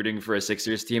been rooting for a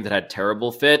Sixers team that had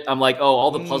terrible fit. I'm like, oh,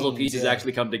 all the puzzle pieces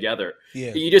actually come together.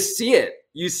 Yeah, you just see it.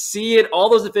 You see it. All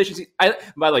those efficiencies. By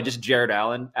the way, just Jared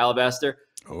Allen, Alabaster.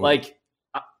 Oh. Like,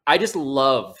 I just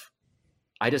love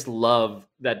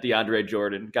that DeAndre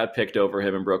Jordan got picked over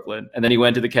him in Brooklyn. And then he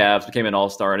went to the Cavs, became an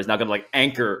all-star, and is now going to like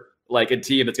anchor like a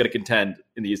team that's going to contend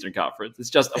in the Eastern Conference.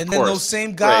 It's just, and then those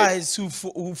same guys who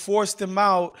forced him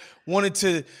out wanted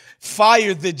to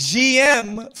fire the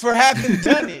GM for having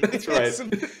done it. That's right.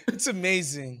 It's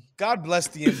amazing. God bless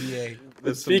the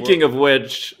NBA. Speaking of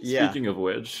which, I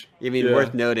mean,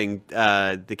 worth noting,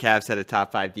 the Cavs had a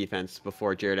top 5 defense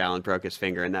before Jared Allen broke his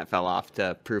finger, and that fell off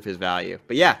to prove his value.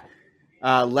 But yeah.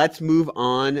 Let's move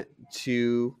on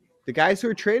to the guys who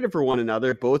are traded for one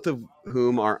another, both of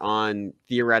whom are on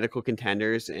theoretical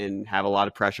contenders and have a lot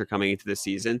of pressure coming into the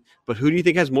season. But who do you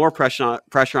think has more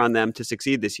pressure on them to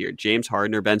succeed this year, James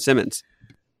Harden or Ben Simmons?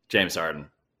 James Harden.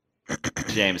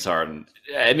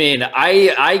 I mean,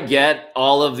 I get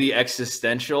all of the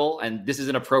existential, and this is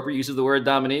an appropriate use of the word,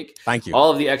 Dominique. Thank you. All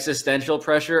of the existential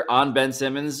pressure on Ben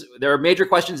Simmons. There are major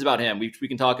questions about him we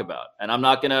can talk about, and I'm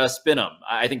not going to spin them.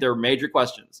 I think there are major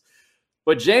questions.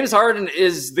 But James Harden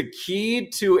is the key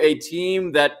to a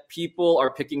team that people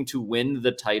are picking to win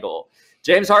the title.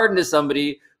 James Harden is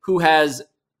somebody who has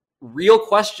real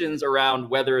questions around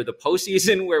whether the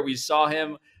postseason where we saw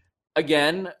him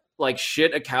again like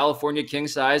shit a California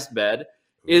king-sized bed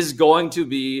is going to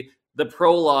be the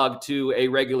prologue to a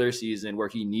regular season where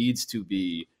he needs to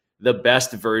be the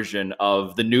best version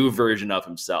of the new version of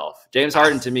himself. James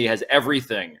Harden, to me, has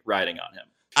everything riding on him.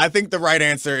 I think the right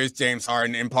answer is James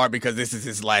Harden, in part because this is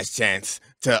his last chance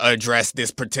to address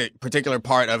this particular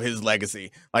part of his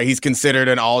legacy. Like, he's considered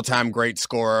an all-time great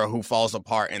scorer who falls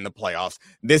apart in the playoffs.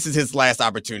 This is his last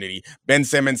opportunity. Ben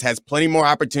Simmons has plenty more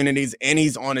opportunities, and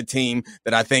he's on a team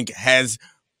that I think has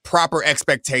proper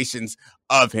expectations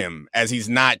of him, as he's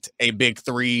not a big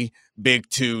 3, big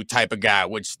 2 type of guy,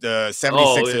 which the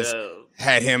 76ers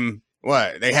had him.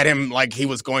 What? They had him like he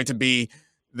was going to be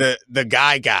the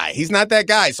guy. He's not that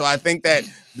guy. So I think that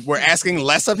we're asking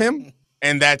less of him,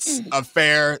 and that's a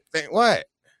fair thing. What?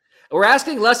 We're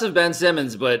asking less of Ben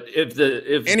Simmons, but if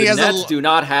the Nets do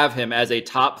not have him as a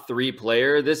top 3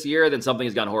 player this year, then something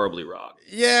has gone horribly wrong.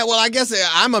 Yeah, well, I guess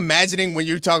I'm imagining when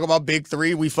you talk about big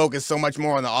 3, we focus so much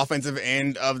more on the offensive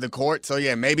end of the court. So,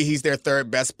 yeah, maybe he's their 3rd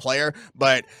best player,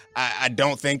 but I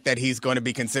don't think that he's going to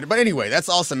be considered. But anyway, that's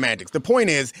all semantics. The point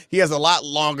is he has a lot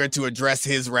longer to address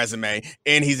his resume,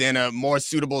 and he's in a more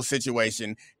suitable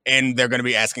situation, and they're going to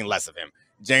be asking less of him.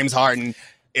 James Harden,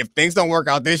 if things don't work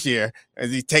out this year,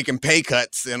 as he's taking pay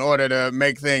cuts in order to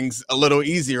make things a little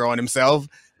easier on himself,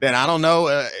 then I don't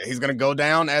know. He's going to go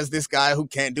down as this guy who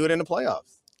can't do it in the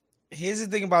playoffs. Here's the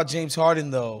thing about James Harden,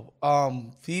 though.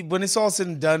 When it's all said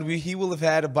and done, he will have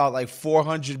had about like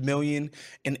 $400 million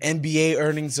in NBA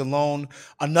earnings alone.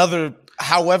 Another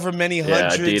however many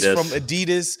hundreds from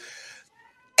Adidas.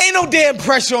 Ain't no damn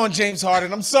pressure on James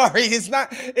Harden. I'm sorry.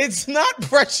 It's not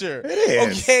pressure. It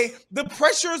is. Okay? The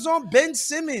pressure is on Ben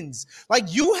Simmons. Like,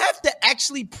 you have to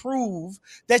actually prove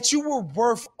that you were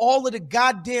worth all of the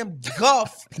goddamn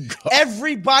guff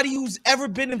everybody who's ever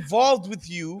been involved with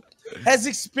you has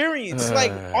experienced.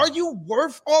 Like, are you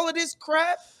worth all of this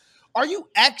crap? Are you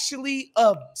actually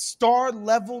a star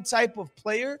level type of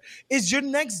player? Is your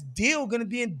next deal going to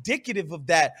be indicative of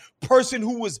that person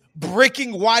who was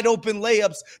breaking wide open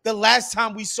layups the last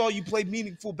time we saw you play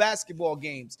meaningful basketball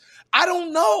games? I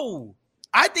don't know.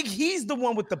 I think he's the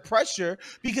one with the pressure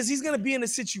because he's going to be in a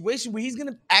situation where he's going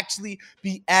to actually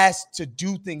be asked to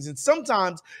do things. And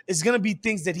sometimes it's going to be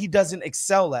things that he doesn't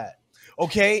excel at.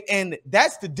 Okay. And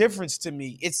that's the difference to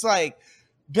me. It's like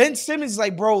Ben Simmons,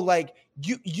 like, bro, like,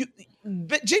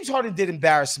 James Harden did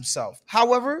embarrass himself.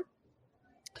 However,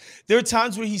 there are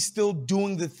times where he's still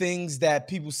doing the things that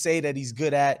people say that he's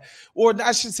good at, or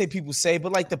I shouldn't say people say,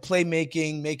 but like the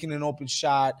playmaking, making an open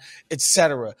shot,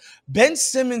 etc. Ben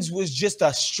Simmons was just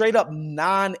a straight up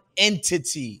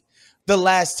non-entity the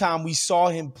last time we saw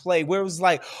him play, where it was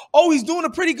like, oh, he's doing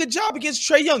a pretty good job against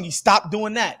Trae Young. He stopped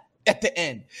doing that at the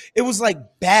end. It was like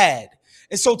bad.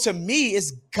 And so to me,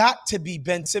 it's got to be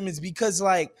Ben Simmons because,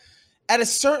 like, at a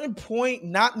certain point,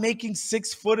 not making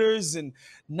 6-footers and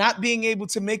not being able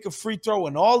to make a free throw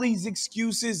and all these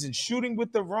excuses and shooting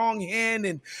with the wrong hand,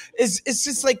 and it's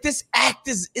just like this act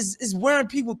is wearing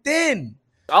people thin.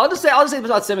 I'll just say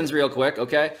about Simmons real quick,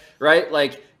 okay? Right?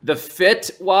 Like the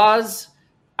fit was.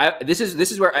 This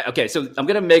is where okay. So I'm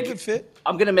gonna make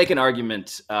an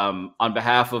argument on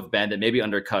behalf of Ben that maybe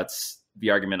undercuts the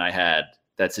argument I had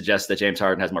that suggests that James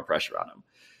Harden has more pressure on him.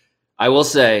 I will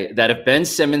say that if Ben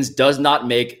Simmons does not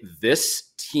make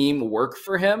this team work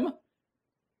for him,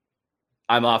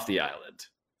 I'm off the island.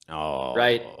 Oh.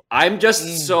 Right? I'm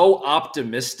just so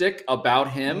optimistic about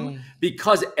him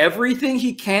because everything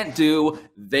he can't do,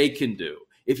 they can do.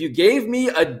 If you gave me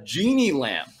a genie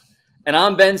lamp and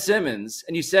I'm Ben Simmons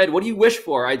and you said, what do you wish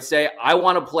for? I'd say, I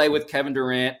want to play with Kevin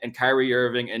Durant and Kyrie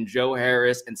Irving and Joe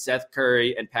Harris and Seth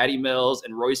Curry and Patty Mills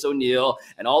and Royce O'Neal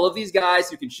and all of these guys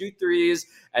who can shoot threes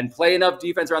and play enough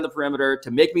defense around the perimeter to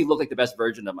make me look like the best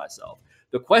version of myself.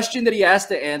 The question that he has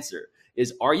to answer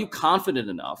is, are you confident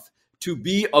enough to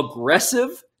be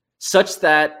aggressive such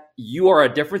that you are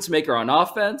a difference maker on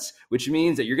offense, which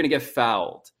means that you're going to get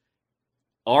fouled?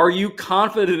 Are you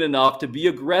confident enough to be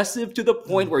aggressive to the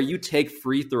point where you take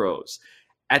free throws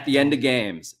at the end of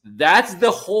games? That's the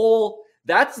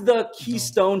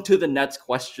keystone to the Nets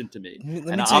question to me.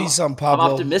 Let me tell you something, Pablo.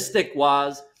 I'm optimistic,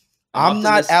 Waz. I'm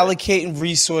not allocating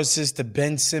resources to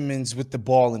Ben Simmons with the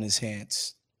ball in his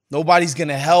hands. Nobody's going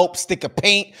to help stick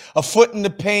a foot in the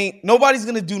paint. Nobody's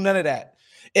going to do none of that.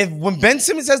 When Ben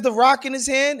Simmons has the rock in his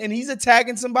hand and he's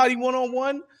attacking somebody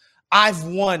one-on-one, I've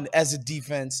won as a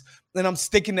defense, and I'm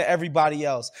sticking to everybody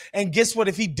else. And guess what?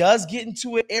 If he does get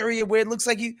into an area where it looks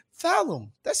like foul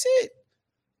him. That's it.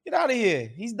 Get out of here.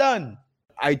 He's done.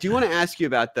 I do want to ask you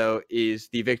about, though, is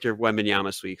the Victor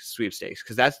Wembanyama sweepstakes,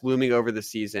 because that's looming over the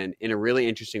season in a really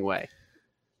interesting way.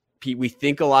 Pete, we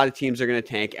think a lot of teams are going to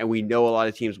tank, and we know a lot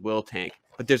of teams will tank.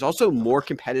 But there's also more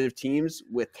competitive teams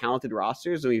with talented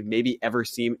rosters than we've maybe ever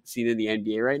seen in the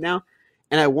NBA right now.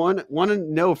 And I want to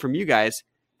know from you guys,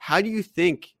 how do you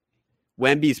think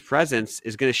Wemby's presence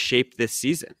is going to shape this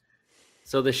season?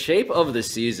 So the shape of the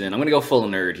season, I'm going to go full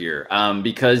nerd here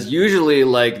because usually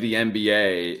like the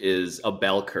NBA is a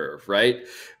bell curve, right?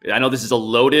 I know this is a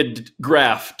loaded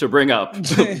graph to bring up,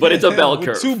 but it's a bell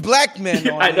curve. Two black men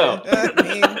on I know.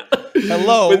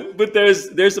 Hello. But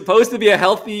there's supposed to be a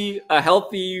healthy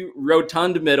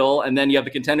rotund middle, and then you have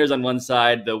the contenders on one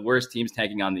side, the worst teams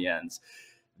tanking on the ends.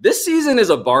 This season is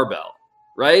a barbell,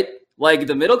 right? Like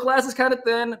the middle class is kind of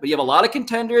thin, but you have a lot of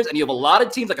contenders and you have a lot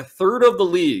of teams, like a third of the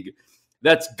league,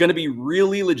 that's going to be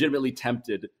really legitimately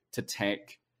tempted to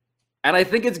tank. And I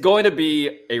think it's going to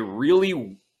be a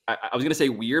really, I was going to say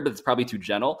weird, but it's probably too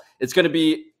gentle. It's going to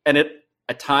be,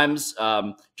 at times,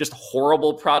 just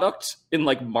horrible product in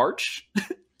like March.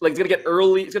 Like it's going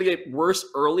to get worse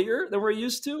earlier than we're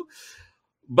used to.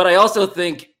 But I also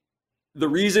think the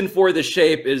reason for the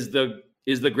shape is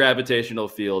the gravitational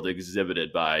field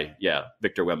exhibited by,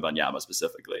 Victor Wembanyama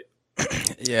specifically. Go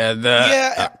ahead.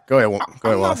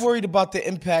 I'm not worried about the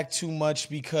impact too much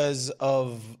because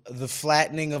of the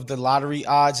flattening of the lottery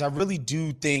odds. I really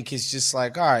do think it's just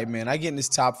like, all right, man, I get in this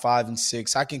top 5 and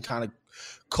 6. I can kind of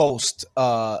coast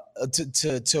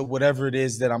to whatever it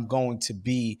is that I'm going to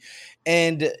be.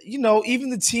 And, even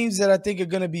the teams that I think are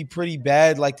going to be pretty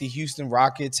bad, like the Houston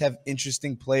Rockets, have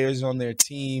interesting players on their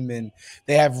team, and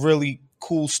they have really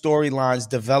cool storylines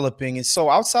developing. And so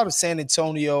outside of San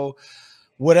Antonio,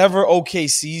 whatever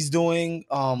OKC's doing,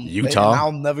 Utah. and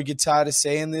I'll never get tired of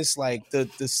saying this, like the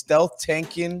stealth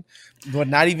tanking, but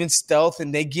not even stealth,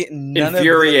 and they getting none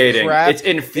infuriating. Of the crap. It's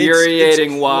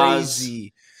infuriating, it's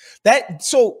crazy. That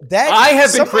I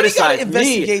have been criticized. I have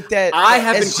been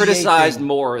SGA criticized thing.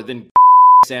 more than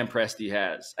Sam Presti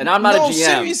has, and I'm not a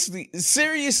GM.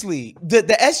 Seriously, the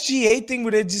SGA thing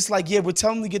where they're just like, yeah, we're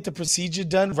telling them to get the procedure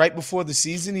done right before the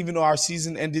season, even though our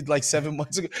season ended like 7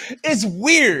 months ago. It's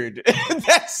weird.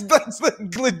 that's like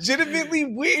legitimately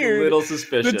weird. A little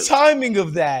suspicious. The timing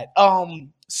of that.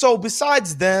 So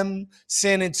besides them,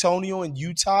 San Antonio and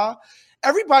Utah,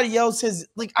 everybody else has,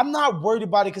 like, I'm not worried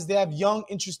about it because they have young,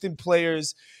 interesting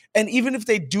players, and even if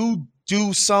they do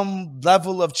some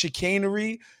level of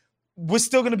chicanery, we're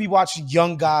still going to be watching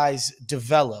young guys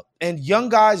develop, and young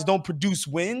guys don't produce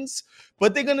wins,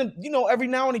 but they're going to, every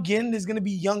now and again, there's going to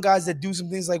be young guys that do some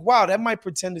things like, wow, that might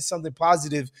pretend to something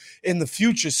positive in the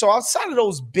future. So outside of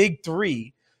those big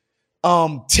three,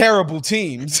 terrible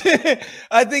teams,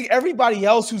 I think everybody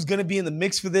else who's going to be in the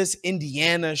mix for this,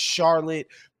 Indiana, Charlotte,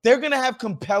 they're going to have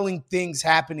compelling things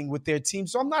happening with their team.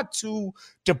 So I'm not too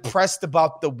depressed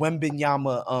about the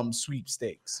Wembanyama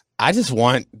sweepstakes. I just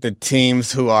want the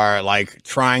teams who are like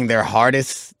trying their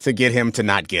hardest to get him to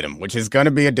not get him, which is going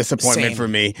to be a disappointment for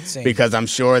me because I'm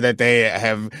sure that they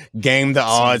have gamed the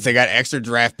odds. They got extra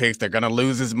draft picks. They're going to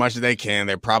lose as much as they can.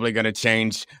 They're probably going to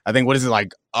change. I think, what is it,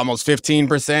 like almost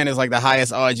 15% is like the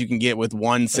highest odds you can get with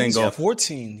one single.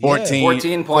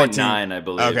 14.9, I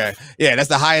believe. Okay. Yeah, that's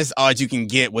the highest odds you can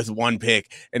get with one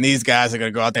pick. And these guys are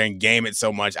going to go out there and game it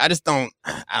so much. I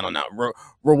don't know.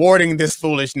 Rewarding this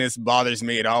foolishness bothers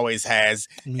me. It always has.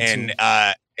 And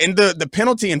the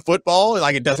penalty in football,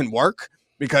 like, it doesn't work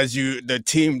because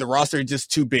the roster is just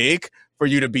too big for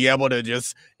you to be able to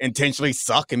just intentionally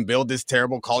suck and build this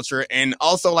terrible culture. And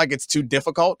also, like, it's too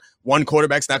difficult. One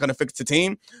quarterback's not going to fix the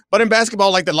team. But in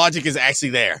basketball, like, the logic is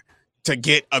actually there to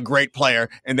get a great player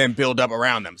and then build up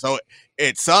around them. So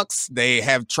it sucks. They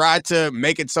have tried to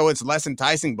make it so it's less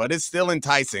enticing, but it's still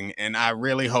enticing. And I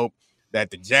really hope that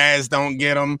the Jazz don't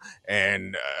get them,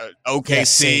 and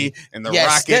OKC and the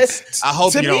Rockets. I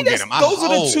hope you don't get them. Those are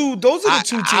the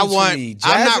two teams for me.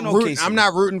 Jazz and OKC. I'm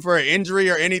not rooting for an injury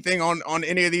or anything on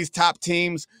any of these top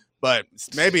teams, but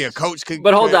maybe a coach could.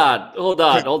 But hold on.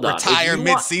 Retire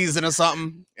mid-season or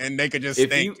something, and they could just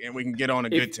stink, and we can get on a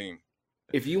good team.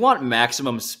 If you want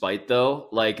maximum spite, though,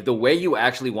 like, the way you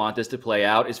actually want this to play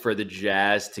out is for the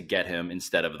Jazz to get him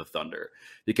instead of the Thunder.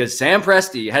 Because Sam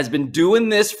Presti has been doing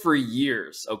this for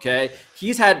years, okay?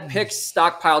 He's had picks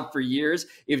stockpiled for years.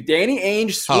 If Danny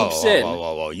Ainge swoops in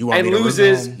and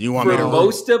loses for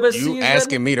most of a season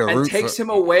asking me to and takes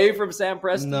him away from Sam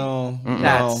Presti, no,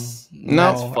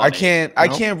 funny. I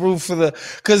can't root for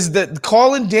because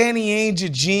calling Danny Ainge a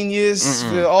genius.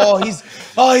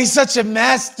 He's such a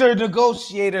master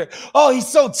negotiator. Oh, he's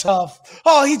so tough.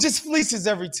 Oh, he just fleeces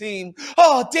every team.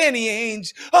 Oh, Danny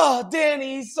Ainge. Oh,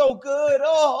 Danny, he's so good.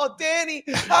 Oh, Danny,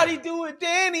 how'd he do it,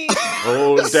 Danny?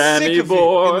 Oh, Danny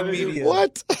boy.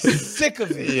 What? Sick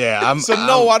of it. Yeah. I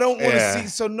don't want to see.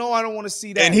 So no, I don't want to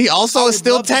see that. And he also is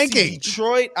still tanking.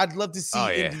 Detroit. I'd love to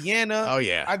see Indiana. Oh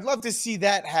yeah. I'd love to see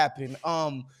that happen.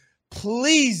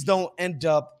 Please don't end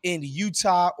up in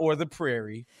Utah or the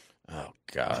Prairie. Oh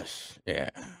gosh, yeah.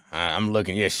 I'm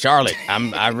looking. Yeah, Charlotte.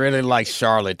 I really like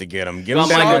Charlotte to get him. You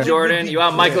want Michael Jordan? You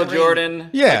want Michael Jordan?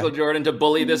 Yeah, Michael Jordan to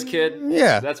bully this kid.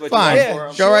 Yeah, that's what fine. you want for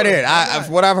him. Go right ahead.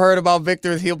 What I've heard about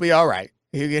Victor is he'll be all right.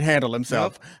 He can handle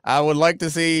himself. Yep. I would like to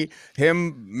see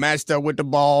him matched up with the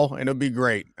ball, and it'll be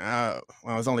great.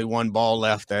 There's only one ball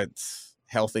left that's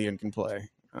healthy and can play.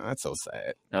 That's so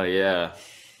sad. Oh yeah,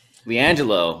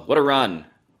 LiAngelo, what a run!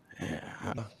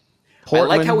 Yeah.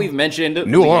 Portland, I like how we've mentioned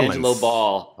New LiAngelo Orleans.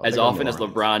 Ball as often as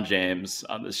LeBron James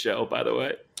on this show, by the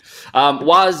way.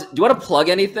 Waz, do you want to plug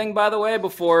anything, by the way,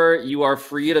 before you are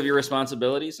freed of your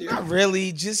responsibilities here? Not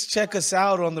really. Just check us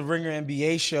out on the Ringer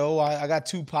NBA show. I got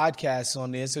 2 podcasts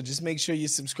on there, so just make sure you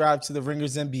subscribe to the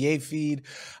Ringers NBA feed.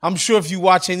 I'm sure if you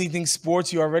watch anything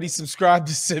sports, you already subscribe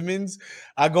to Simmons.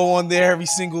 I go on there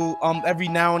every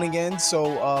now and again.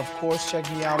 So, of course, check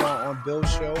me out on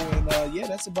Bill's show. And,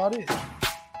 that's about it.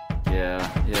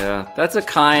 Yeah. That's a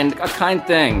kind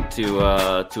thing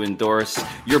to endorse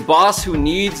your boss who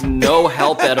needs no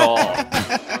help at all.